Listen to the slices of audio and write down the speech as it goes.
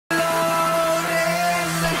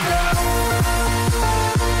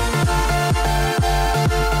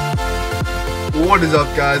What is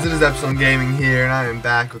up, guys? It is Epsilon Gaming here, and I am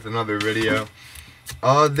back with another video.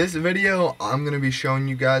 This video, I'm going to be showing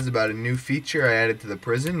you guys about a new feature I added to the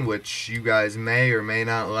prison, which you guys may or may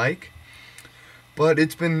not like. But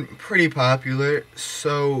it's been pretty popular,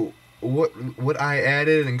 so what I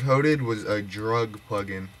added and coded was a drug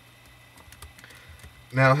plugin.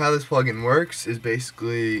 Now, how this plugin works is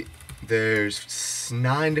basically there's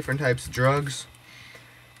 9 different types of drugs,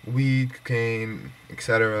 weed, cocaine,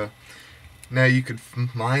 etc. Now you could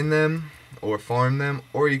mine them or farm them,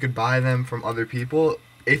 or you could buy them from other people.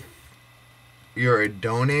 If you're a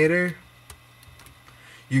donator,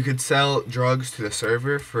 you could sell drugs to the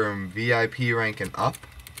server from VIP rank and up,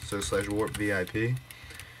 so /warp VIP,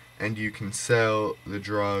 and you can sell the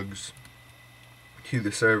drugs to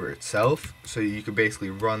the server itself, so you could basically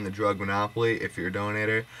run the drug monopoly if you're a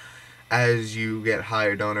donator. As you get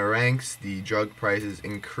higher donor ranks, the drug prices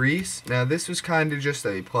increase. Now, this was kind of just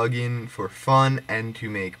a plugin for fun and to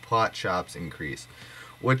make plot shops increase,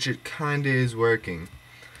 which it kind of is working.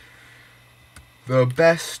 The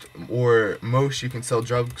best or most you can sell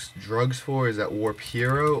drugs for is at Warp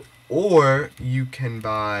Hero, or you can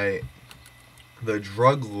buy the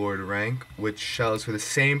DrugLord rank, which sells for the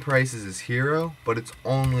same prices as Hero, but it's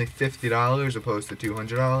only $50 opposed to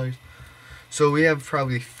 $200. So we have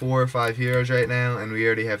probably 4 or 5 heroes right now, and we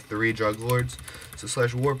already have 3 DrugLords. So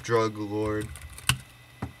 /warp DrugLord.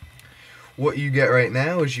 What you get right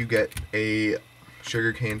now is you get a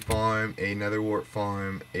sugarcane farm, a netherwort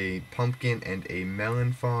farm, a pumpkin, and a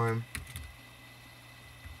melon farm.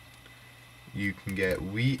 You can get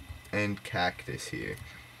wheat and cactus here.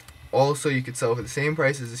 Also, you could sell for the same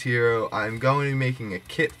prices as Hero. I'm going to be making a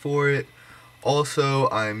kit for it. Also,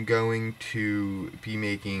 I'm going to be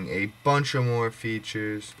making a bunch of more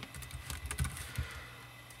features.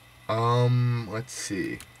 Let's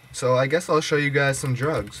see. So I guess I'll show you guys some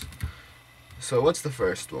drugs. So what's the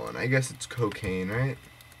first one? I guess it's cocaine, right?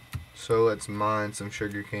 So let's mine some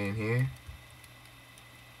sugarcane here.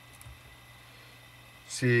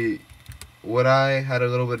 See, what I had a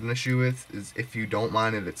little bit of an issue with is if you don't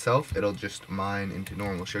mine it itself, it'll just mine into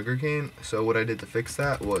normal sugarcane. So what I did to fix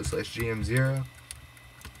that was /GM0,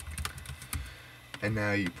 and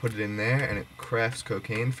now you put it in there and it crafts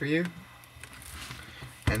cocaine for you,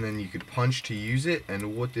 and then you could punch to use it.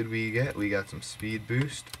 And what did we get? We got some speed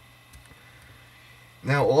boost.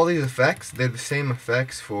 Now all these effects, they're the same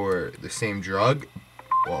effects for the same drug.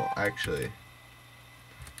 Well, actually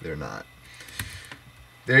they're not.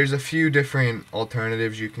 There's a few different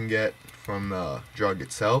alternatives you can get from the drug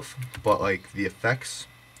itself, but like the effects,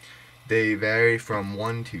 they vary from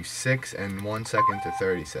 1 to 6 and 1 second to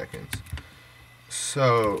 30 seconds.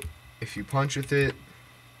 So if you punch with it,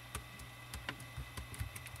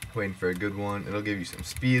 waiting for a good one, it'll give you some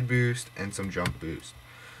speed boost and some jump boost.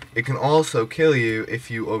 It can also kill you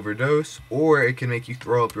if you overdose, or it can make you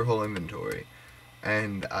throw up your whole inventory.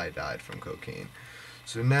 And I died from cocaine.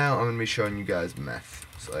 So now I'm going to be showing you guys meth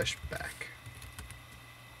 /back.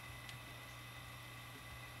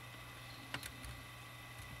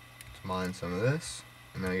 Let's mine some of this.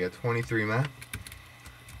 And now you got 23 meth.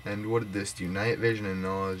 And what did this do? Night vision and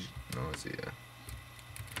nausea.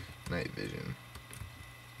 Night vision.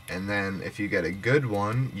 And then if you get a good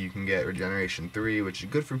one, you can get regeneration 3, which is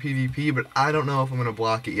good for PvP, but I don't know if I'm going to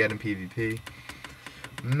block it yet in PvP.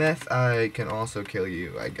 Meth, I can also kill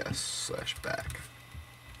you, I guess, /back.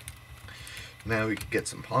 Now we could get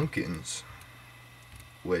some pumpkins,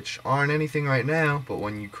 which aren't anything right now, but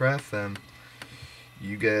when you craft them,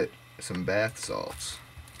 you get some bath salts.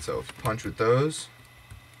 So if you punch with those,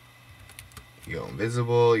 you go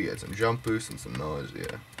invisible, you get some jump boost and some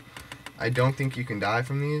nausea. I don't think you can die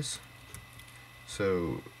from these,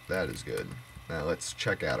 so that is good. Now let's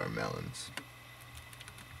check out our melons.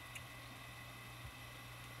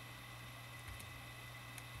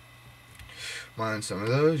 Mine some of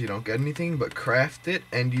those, you don't get anything, but craft it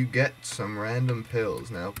and you get some random pills.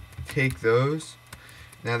 Now take those.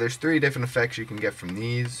 Now there's 3 different effects you can get from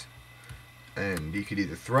these, and you could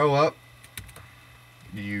either throw up,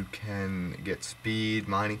 you can get speed,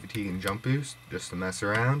 mining fatigue, and jump boost just to mess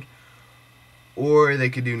around, or they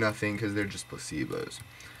could do nothing because they're just placebos.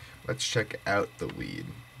 Let's check out the weed.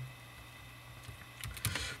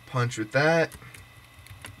 Punch with that.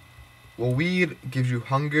 Well, weed gives you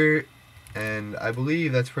hunger, and I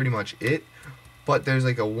believe that's pretty much it, but there's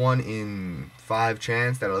like a 1 in 5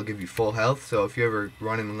 chance that it'll give you full health, so if you're ever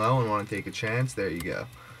running low and want to take a chance, there you go.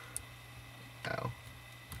 Ow.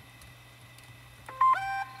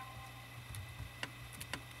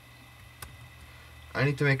 I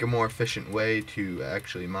need to make a more efficient way to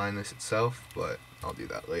actually mine this itself, but I'll do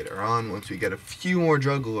that later on once we get a few more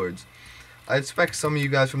DrugLords. I expect some of you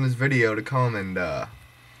guys from this video to come and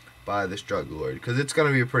buy this DrugLord, because it's going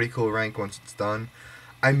to be a pretty cool rank once it's done.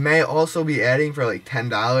 I may also be adding for like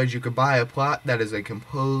 $10. You could buy a plot that is a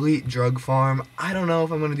complete drug farm. I don't know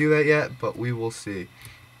if I'm going to do that yet, but we will see.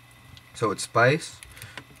 So it's spice.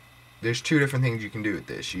 There's two different things you can do with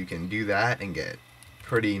this. You can do that and get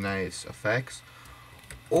pretty nice effects,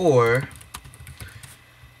 or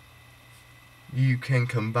you can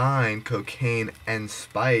combine cocaine and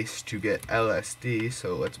spice to get LSD.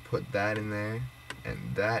 So let's put that in there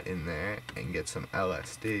and that in there and get some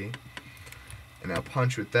LSD. And now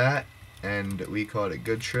punch with that, and we call it a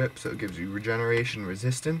good trip, so it gives you regeneration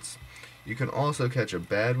resistance. You can also catch a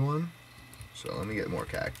bad one. So let me get more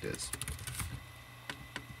cactus.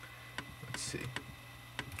 Let's see.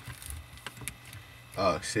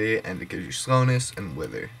 Oh, see, and it gives you slowness and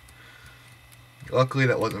wither. Luckily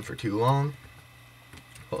that wasn't for too long.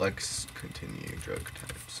 But let's continue drug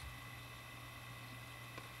types.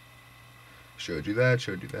 Showed you that,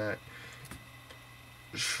 showed you that.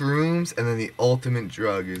 Shrooms, and then the ultimate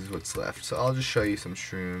drug is what's left. So I'll just show you some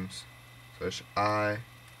shrooms. So I,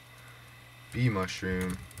 B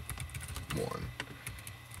mushroom, 1.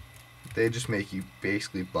 They just make you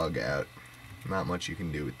basically bug out. Not much you can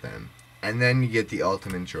do with them. And then you get the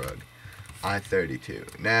ultimate drug,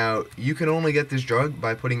 I-32. Now, you can only get this drug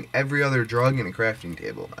by putting every other drug in a crafting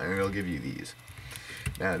table, and it'll give you these.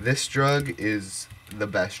 Now, this drug is the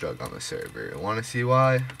best drug on the server. Want to see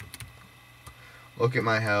why? Look at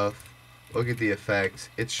my health. Look at the effects.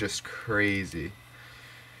 It's just crazy.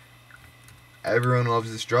 Everyone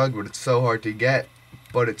loves this drug, but it's so hard to get.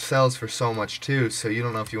 But it sells for so much too, so you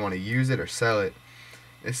don't know if you want to use it or sell it.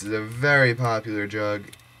 This is a very popular drug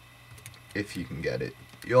if you can get it.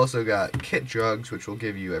 You also got kit drugs, which will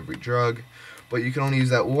give you every drug, but you can only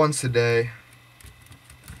use that once a day.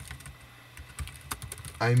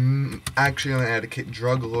 I'm actually going to add a kit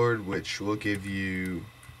DrugLord, which will give you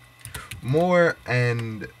more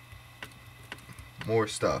and more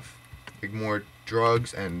stuff, like more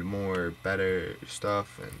drugs and more better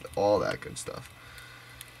stuff and all that good stuff.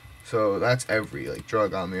 So that's every like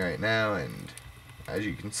drug on me right now, and as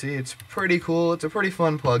you can see, it's pretty cool. It's a pretty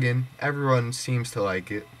fun plugin. Everyone seems to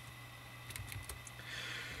like it.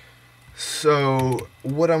 So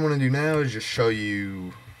what I'm going to do now is just show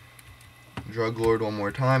you DrugLord one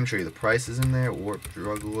more time, show you the prices in there, Warp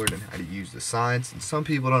DrugLord, and how to use the signs. And some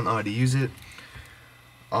people don't know how to use it.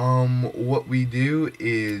 What we do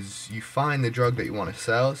is you find the drug that you want to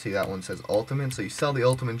sell. See, that one says ultimate, so you sell the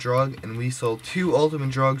ultimate drug, and we sold 2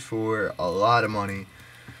 ultimate drugs for a lot of money.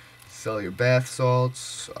 Sell your bath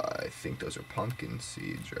salts. I think those are pumpkin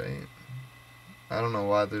seeds, right? I don't know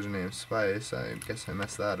why there's a name spice. I guess I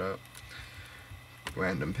messed that up.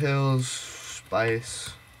 Random pills,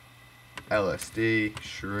 spice, LSD,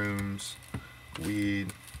 shrooms,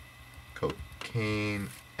 weed, cocaine,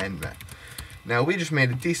 and meth. Now, we just made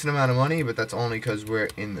a decent amount of money, but that's only because we're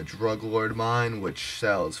in the DrugLord mine, which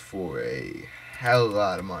sells for a hell of a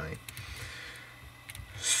lot of money.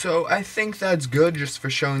 So, I think that's good just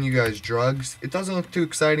for showing you guys drugs. It doesn't look too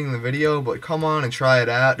exciting in the video, but come on and try it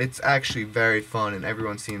out. It's actually very fun, and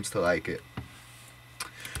everyone seems to like it.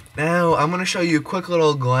 Now, I'm going to show you a quick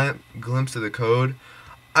little glimpse of the code.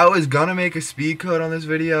 I was going to make a speed code on this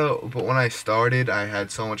video, but when I started, I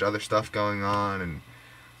had so much other stuff going on, and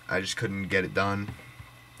I just couldn't get it done.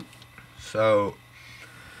 So,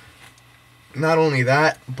 not only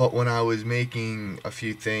that, but when I was making a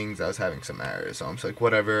few things, I was having some errors. So I'm just like,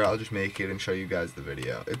 whatever, I'll just make it and show you guys the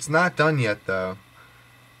video. It's not done yet, though,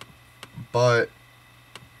 but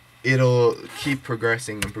it'll keep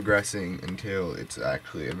progressing and progressing until it's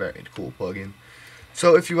actually a very cool plugin.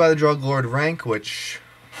 So if you buy the DrugLord rank, which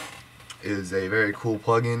is a very cool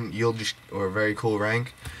plugin, or a very cool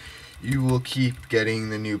rank, you will keep getting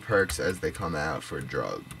the new perks as they come out for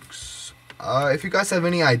drugs. If you guys have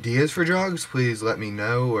any ideas for drugs, please let me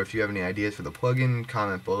know, or if you have any ideas for the plugin,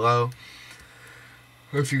 comment below.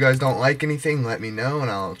 Or if you guys don't like anything, let me know and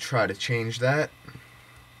I'll try to change that.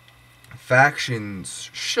 Factions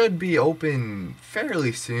should be open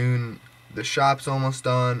fairly soon. The shop's almost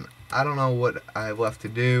done. I don't know what I have left to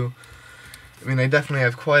do. I mean, I definitely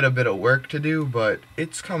have quite a bit of work to do, but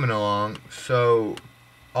it's coming along. So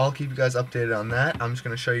I'll keep you guys updated on that. I'm just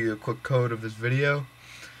going to show you a quick code of this video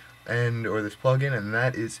or this plugin, and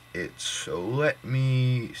that is it. So let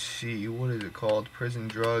me see, what is it called? Prison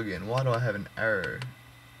drug, and why do I have an error?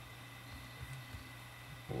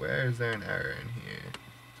 Where is there an error in here?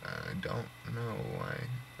 I don't know why.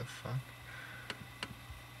 The fuck?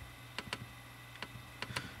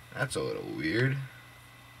 That's a little weird.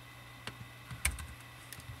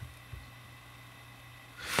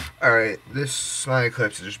 Alright, my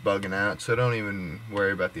Eclipse is just bugging out, so don't even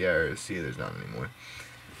worry about the errors. See, there's none anymore.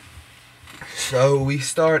 So we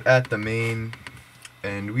start at the main,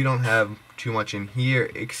 and we don't have too much in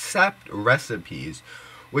here except recipes,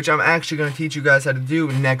 which I'm actually going to teach you guys how to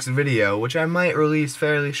do next video, which I might release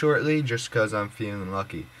fairly shortly just because I'm feeling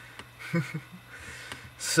lucky.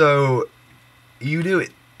 So you do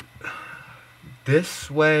it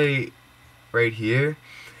this way right here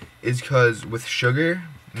is because with sugar,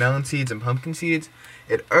 melon seeds, and pumpkin seeds,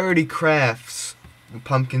 it already crafts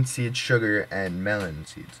pumpkin seed, sugar, and melon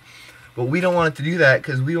seeds. But we don't want it to do that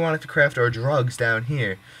because we want it to craft our drugs down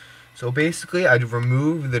here. So basically, I'd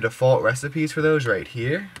remove the default recipes for those right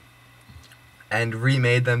here and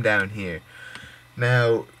remade them down here.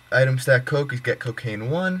 Now, item stack coke is get cocaine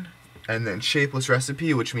 1, and then shapeless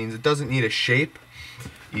recipe, which means it doesn't need a shape.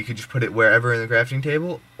 You could just put it wherever in the crafting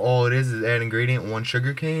table. All it is add ingredient 1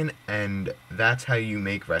 sugarcane, and that's how you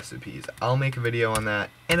make recipes. I'll make a video on that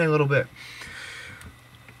in a little bit.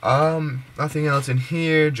 Nothing else in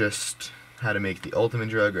here, just how to make the ultimate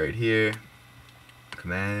drug right here.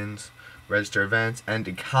 Commands, register events, and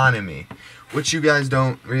economy, which you guys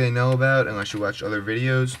don't really know about unless you watch other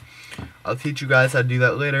videos. I'll teach you guys how to do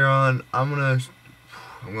that later on. I'm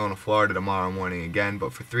going to Florida tomorrow morning again,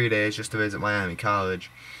 but for 3 days just to visit Miami College.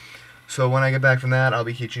 So when I get back from that, I'll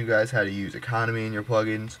be teaching you guys how to use economy in your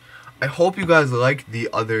plugins. I hope you guys liked the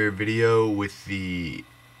other video with the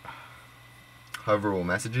hoverable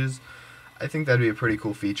messages. I think that'd be a pretty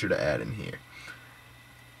cool feature to add in here.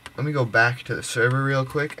 Let me go back to the server real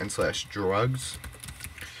quick and /drugs.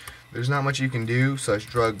 There's not much you can do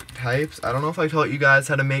 /drug types. I don't know if I taught you guys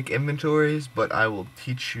how to make inventories, but I will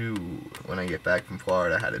teach you when I get back from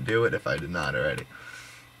Florida how to do it if I did not already.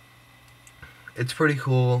 It's pretty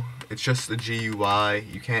cool. It's just the GUI.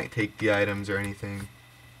 You can't take the items or anything.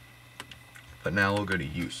 But now we'll go to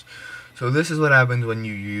use. So this is what happens when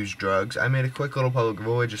you use drugs. I made a quick little public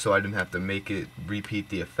void just so I didn't have to make it repeat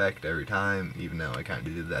the effect every time, even though I kind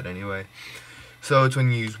of did that anyway. So it's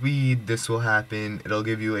when you use weed, this will happen. It'll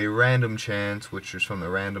give you a random chance, which is from the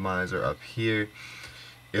randomizer up here.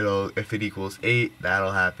 If it equals 8,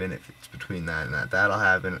 that'll happen. If it's between that and that, that'll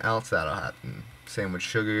happen. Else that'll happen. Same with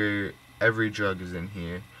sugar. Every drug is in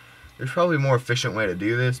here. There's probably a more efficient way to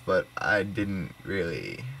do this, but I didn't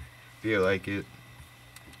really feel like it.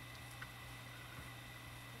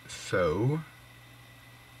 So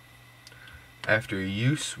after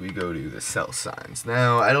use, we go to the cell signs.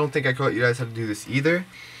 Now, I don't think I taught you guys how to do this either,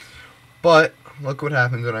 but look what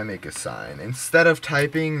happens when I make a sign. Instead of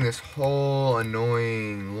typing this whole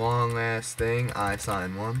annoying long ass thing, I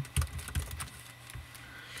sign 1.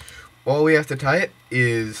 All we have to type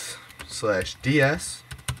is /ds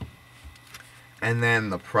and then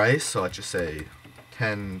the price, so let's just say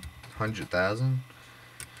 100,000,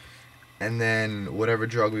 and then whatever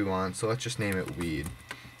drug we want, so let's just name it weed.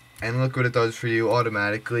 And look what it does for you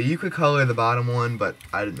automatically. You could color the bottom one, but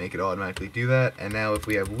I didn't make it automatically do that. And now if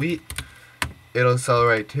we have wheat, it'll sell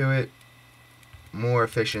right to it. More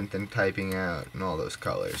efficient than typing out and all those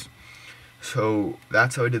colors. So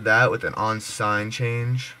that's how we did that with an on sign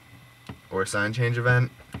change or sign change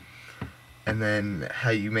event. And then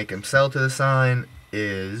how you make them sell to the sign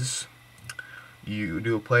is you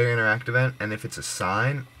do a player interact event, and if it's a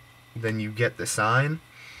sign, then you get the sign,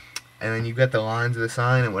 and then you get the lines of the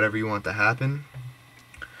sign, and whatever you want to happen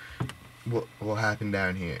will happen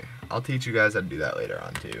down here. I'll teach you guys how to do that later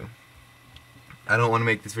on too. I don't want to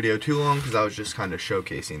make this video too long because I was just kind of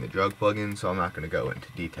showcasing the drug plugin, so I'm not going to go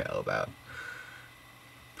into detail about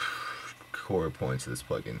core points of this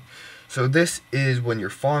plugin. So this is when you're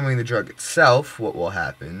farming the drug itself, what will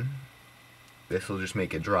happen. This will just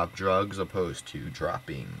make it drop drugs opposed to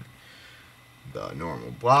dropping the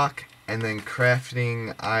normal block. And then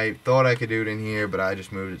crafting, I thought I could do it in here, but I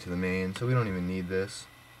just moved it to the main, so we don't even need this.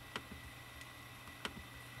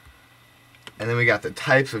 And then we got the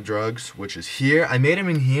types of drugs, which is here. I made them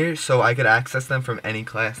in here so I could access them from any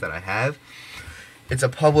class that I have. It's a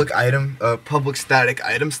public static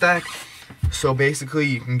item stack. So basically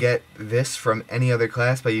you can get this from any other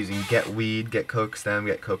class by using get weed, get coke stem,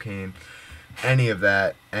 get cocaine, any of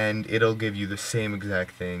that, and it'll give you the same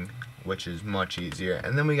exact thing, which is much easier.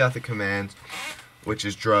 And then we got the commands, which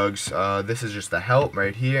is drugs. This is just the help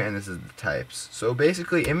right here, and this is the types. So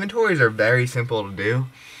basically inventories are very simple to do.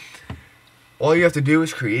 All you have to do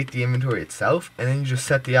is create the inventory itself, and then you just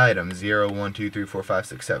set the items 0, 1, 2, 3, 4, 5,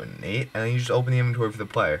 6, 7, and 8, and then you just open the inventory for the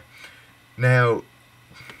player. Now,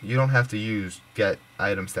 you don't have to use get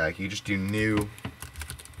item stack. You just do new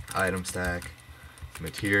item stack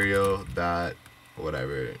material dot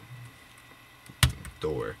whatever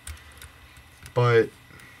door. But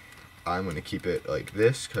I'm going to keep it like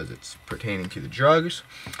this because it's pertaining to the drugs.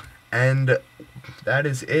 And that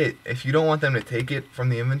is it. If you don't want them to take it from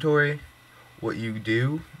the inventory, what you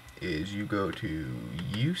do is you go to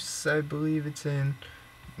use, I believe it's in.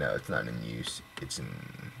 No, it's not in use. It's in,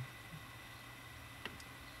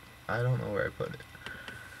 I don't know where I put it.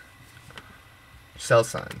 Cell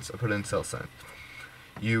signs. I put it in cell signs.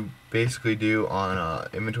 You basically do on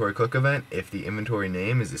inventory click event, if the inventory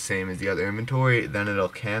name is the same as the other inventory, then it'll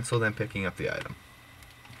cancel them picking up the item.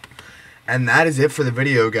 And that is it for the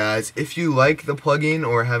video, guys. If you like the plugin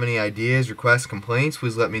or have any ideas, requests, complaints,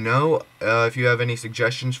 please let me know. If you have any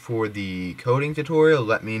suggestions for the coding tutorial,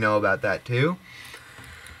 let me know about that too.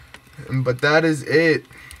 But that is it.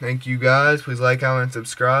 Thank you guys. Please like, comment, and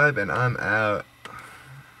subscribe, and I'm out.